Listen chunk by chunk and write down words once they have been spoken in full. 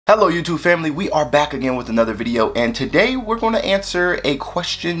Hello YouTube family, we are back again with another video, and today we're going to answer a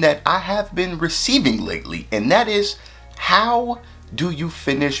question that I have been receiving lately, and that is, how do you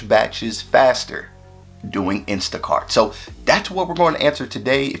finish batches faster doing Instacart? So that's what we're going to answer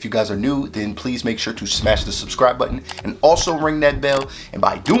today. If you guys are new, then please make sure to smash the subscribe button and also ring that bell, and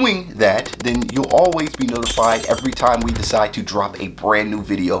by doing that, then you'll always be notified every time we decide to drop a brand new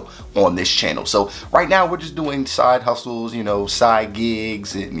video on this channel. So right now we're just doing side hustles, side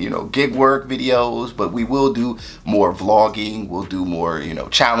gigs and gig work videos, but we will do more vlogging, we'll do more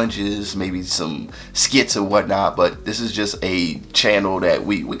challenges, maybe some skits and whatnot, but this is just a channel that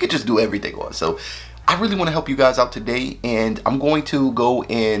we could just do everything on. So I really want to help you guys out today, and I'm going to go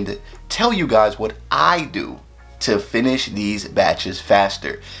and tell you guys what I do to finish these batches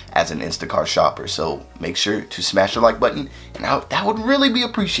faster as an Instacart shopper. So make sure to smash the like button, and that would really be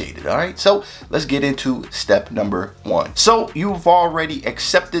appreciated. All right, so let's get into step number one. So you've already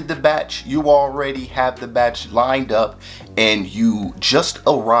accepted the batch, you already have the batch lined up, and you just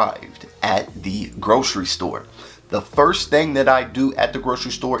arrived at the grocery store. The first thing that I do at the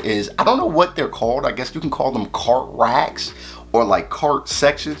grocery store is, I don't know what they're called, I guess you can call them cart racks or like cart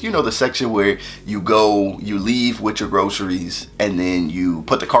sections. The section where you leave with your groceries and then you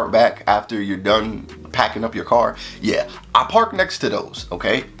put the cart back after you're done packing up your car. Yeah, I park next to those,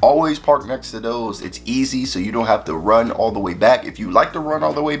 okay? Always park next to those. It's easy, so you don't have to run all the way back. If you like to run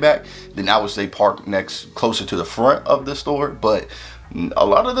all the way back, then I would say park closer to the front of the store, but a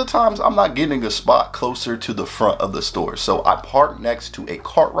lot of the times I'm not getting a spot closer to the front of the store. So I park next to a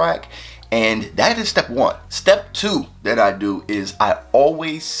cart rack, and that is step one. Step two that I do is I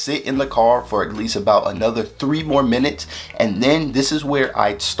always sit in the car for at least about another 3 more minutes, and then this is where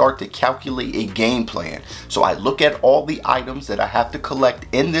I start to calculate a game plan. So I look at all the items that I have to collect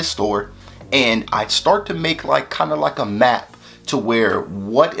in this store, and I start to make kind of like a map to where,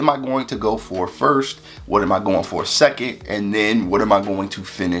 what am I going to go for first, what am I going for second, and then what am I going to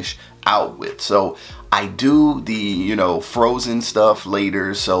finish out with. So I do the frozen stuff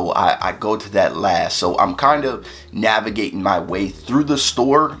later, so I go to that last. So I'm kind of navigating my way through the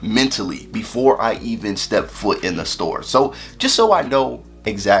store mentally before I even step foot in the store. So just so I know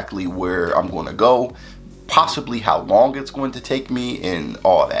exactly where I'm going to go, possibly how long it's going to take me, and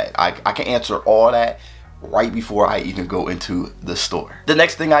all that. I can answer all that right before I even go into the store. The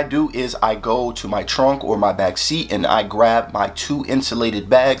next thing I do is I go to my trunk or my back seat and I grab my 2 insulated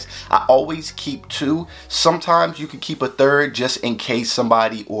bags. I always keep 2. Sometimes you can keep a 3rd just in case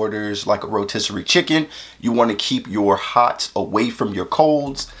somebody orders like a rotisserie chicken. You want to keep your hots away from your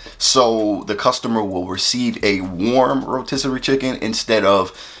colds, so the customer will receive a warm rotisserie chicken instead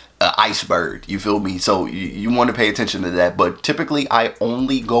of iceberg, you feel me? So you want to pay attention to that. But typically I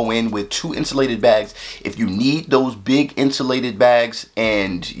only go in with 2 insulated bags. If you need those big insulated bags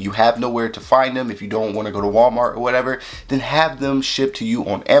and you have nowhere to find them, if you don't want to go to Walmart or whatever, then have them shipped to you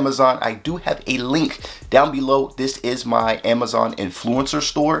on Amazon. I do have a link down below. This is my Amazon influencer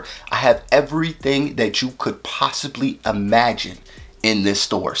store. I have everything that you could possibly imagine in this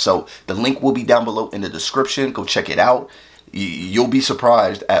store, so the link will be down below in the description. Go check it out. You'll be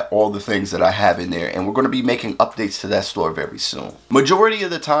surprised at all the things that I have in there, and we're going to be making updates to that store very soon. Majority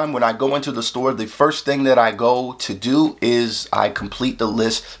of the time when I go into the store, the first thing that I go to do is I complete the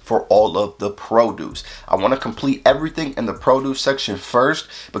list for all of the produce. I want to complete everything in the produce section first,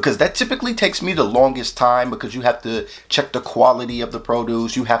 because that typically takes me the longest time, because you have to check the quality of the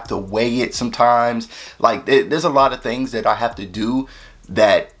produce, you have to weigh it sometimes. Like there's a lot of things that I have to do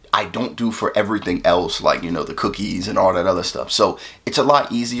that I don't do for everything else, like the cookies and all that other stuff. So it's a lot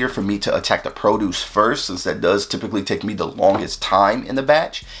easier for me to attack the produce first, since that does typically take me the longest time in the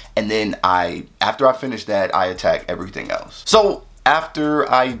batch, and then after I finish that, I attack everything else. So after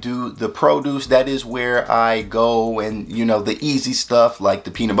I do the produce, that is where I go and the easy stuff like the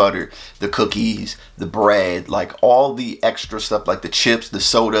peanut butter, the cookies, the bread, like all the extra stuff like the chips, the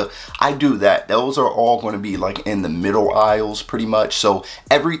soda, I do that. Those are all going to be like in the middle aisles pretty much. So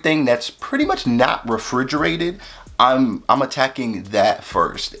everything that's pretty much not refrigerated, I'm attacking that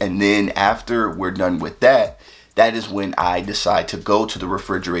first, and then after we're done with that, that is when I decide to go to the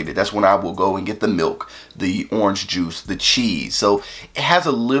refrigerator. That's when I will go and get the milk, the orange juice, the cheese. So it has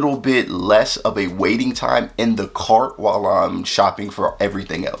a little bit less of a waiting time in the cart while I'm shopping for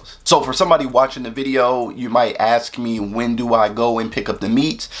everything else. So for somebody watching the video, you might ask me, when do I go and pick up the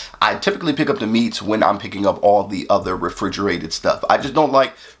meats? I typically pick up the meats when I'm picking up all the other refrigerated stuff. I just don't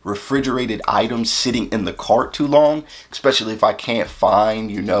like refrigerated items sitting in the cart too long, especially if I can't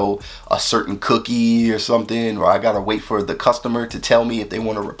find, a certain cookie or something, or I gotta wait for the customer to tell me if they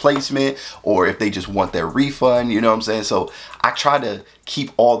want a replacement or if they just want their refund, you know what I'm saying? So I try to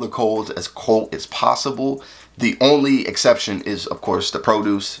keep all the codes as cold as possible. The only exception is, of course, the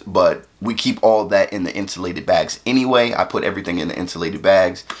produce, but we keep all that in the insulated bags anyway. I put everything in the insulated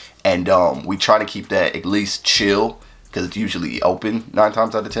bags, and we try to keep that at least chill because it's usually open 9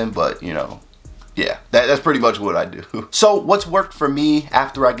 times out of 10, but you know, yeah, that's pretty much what I do. So what's worked for me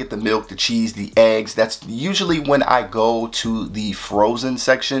after I get the milk, the cheese, the eggs, that's usually when I go to the frozen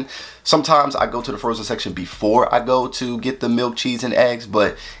section. Sometimes I go to the frozen section before I go to get the milk, cheese, and eggs,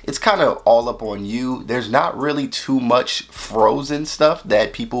 but it's kind of all up on you. There's not really too much frozen stuff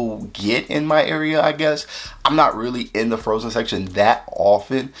that people get in my area, I guess. I'm not really in the frozen section that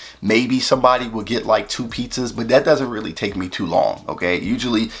often. Maybe somebody will get like 2 pizzas, but that doesn't really take me too long, okay?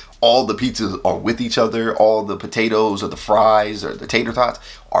 Usually all the pizzas are with each other. All the potatoes or the fries or the tater tots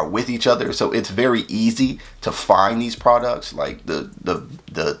are with each other. So it's very easy to find these products, like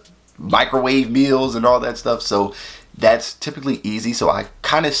the microwave meals and all that stuff. So that's typically easy. So I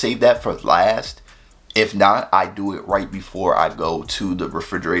kind of save that for last. If not, I do it right before I go to the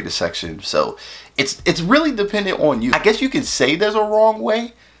refrigerator section. So it's really dependent on you. I guess you could say there's a wrong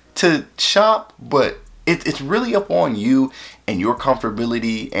way to shop, but it's really up on you and your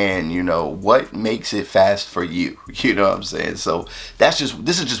comfortability and, you know, what makes it fast for you. You know what I'm saying? So this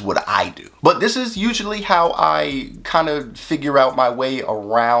is just what I do. But this is usually how I kind of figure out my way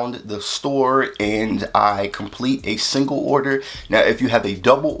around the store, and I complete a single order. Now, if you have a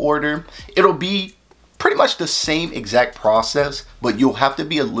double order, it'll be pretty much the same exact process, but you'll have to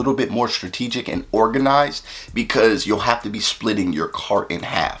be a little bit more strategic and organized because you'll have to be splitting your cart in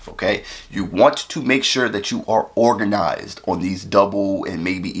half, okay? You want to make sure that you are organized on these double and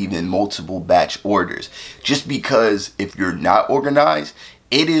maybe even multiple batch orders. Just because if you're not organized,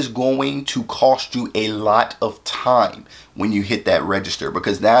 it is going to cost you a lot of time when you hit that register,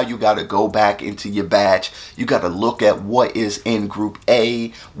 because now you got to go back into your batch. You got to look at what is in group A,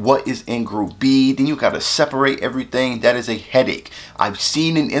 what is in group B. Then you got to separate everything. That is a headache. I've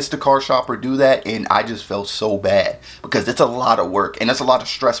seen an Instacart shopper do that, and I just felt so bad because it's a lot of work and it's a lot of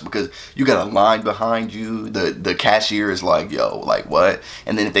stress because you got a line behind you. The cashier is like, yo, like what?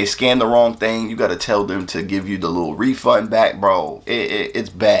 And then if they scan the wrong thing, you got to tell them to give you the little refund back, bro. It's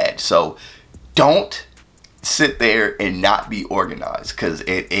bad. So don't sit there and not be organized, because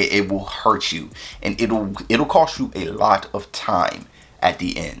it will hurt you and it'll cost you a lot of time at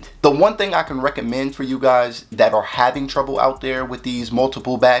the end. The one thing I can recommend for you guys that are having trouble out there with these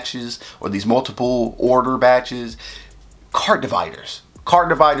multiple batches or these multiple order batches, cart dividers. Cart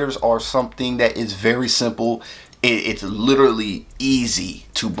dividers are something that is very simple. It's literally easy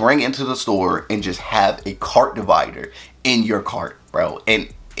to bring into the store and just have a cart divider in your cart, bro.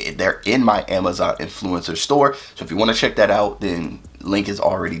 And they're in my Amazon influencer store. So if you want to check that out, then link is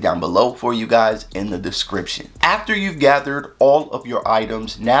already down below for you guys in the description. After you've gathered all of your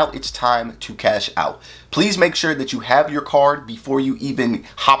items, now it's time to cash out. Please make sure that you have your card before you even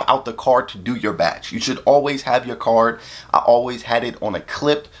hop out the card to do your batch. You should always have your card. I always had it on a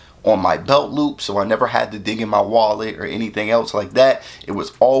clip on my belt loop, so I never had to dig in my wallet or anything else like that. It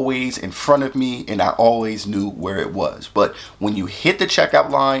was always in front of me and I always knew where it was. But when you hit the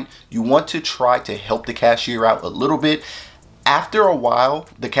checkout line, you want to try to help the cashier out a little bit. After a while,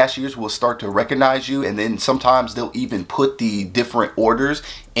 the cashiers will start to recognize you, and then sometimes they'll even put the different orders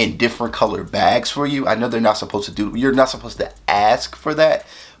in different color bags for you. I know they're not supposed to do, you're not supposed to ask for that,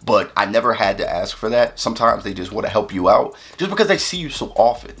 but I never had to ask for that. Sometimes they just want to help you out just because they see you so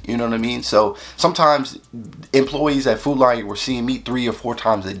often, you know what I mean? So sometimes employees at Food Lion were seeing me 3 or 4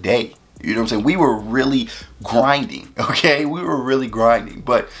 times a day. You know what I'm saying? We were really grinding, okay? We were really grinding.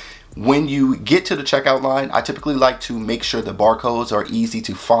 But when you get to the checkout line, I typically like to make sure the barcodes are easy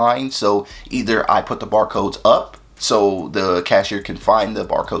to find. So either I put the barcodes up so the cashier can find the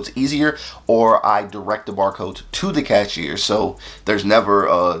barcodes easier, or I direct the barcodes to the cashier, so there's never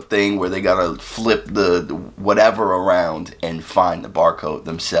a thing where they gotta flip the whatever around and find the barcode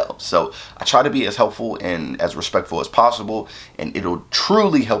themselves. So I try to be as helpful and as respectful as possible, and it'll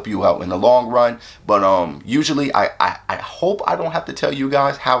truly help you out in the long run. But usually I hope I don't have to tell you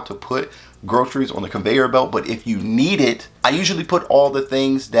guys how to put groceries on the conveyor belt, but if you need it, I usually put all the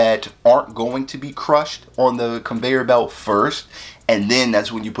things that aren't going to be crushed on the conveyor belt first, and then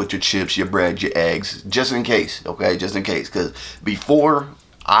that's when you put your chips, your bread, your eggs, just in case, okay? Just in case, because before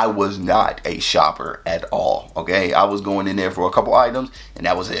I was not a shopper at all, okay? I was going in there for a couple items and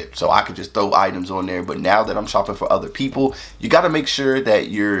that was it. So I could just throw items on there. But now that I'm shopping for other people, you got to make sure that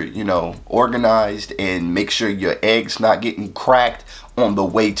you're, you know, organized, and make sure your eggs not getting cracked on the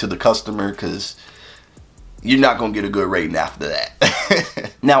way to the customer, because you're not gonna get a good rating after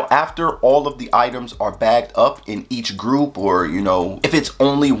that. Now, after all of the items are bagged up in each group, or you know, if it's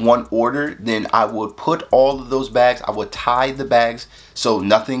only one order, then I would put all of those bags, I would tie the bags so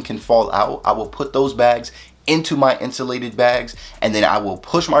nothing can fall out. I will put those bags into my insulated bags, and then I will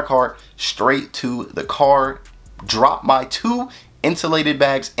push my cart straight to the car, drop my 2 insulated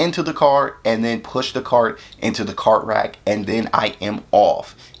bags into the cart, and then push the cart into the cart rack, and then I am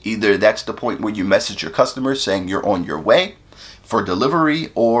off. Either that's the point where you message your customers saying you're on your way for delivery,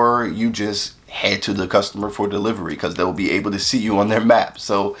 or you just head to the customer for delivery because they'll be able to see you on their map.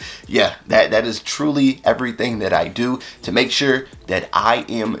 So yeah, that is truly everything that I do to make sure that I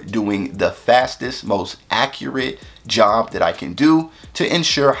am doing the fastest, most accurate job that I can do to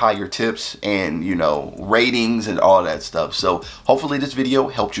ensure higher tips and, you know, ratings and all that stuff. So hopefully this video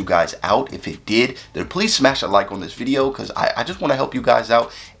helped you guys out. If it did, then please smash a like on this video because I just want to help you guys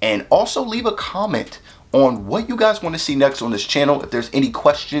out. And also leave a comment on what you guys want to see next on this channel. If there's any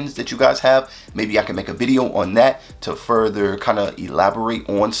questions that you guys have, maybe I can make a video on that to further kind of elaborate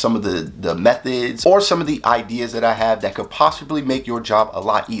on some of the methods or some of the ideas that I have that could possibly make your job a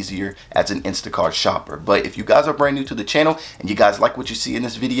lot easier as an Instacart shopper. But if you guys are brand new to the channel and you guys like what you see in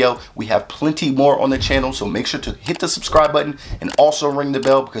this video, we have plenty more on the channel, so make sure to hit the subscribe button and also ring the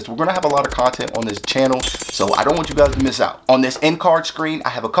bell because we're going to have a lot of content on this channel, so I don't want you guys to miss out. On this end card screen, I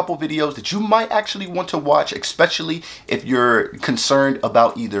have a couple videos that you might actually want to watch, especially if you're concerned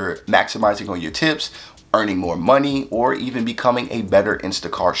about either maximizing on your tips, earning more money, or even becoming a better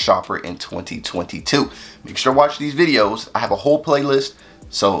Instacart shopper in 2022. Make sure to watch these videos. I have a whole playlist,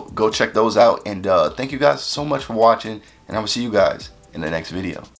 so go check those out. And thank you guys so much for watching, and I will see you guys in the next video.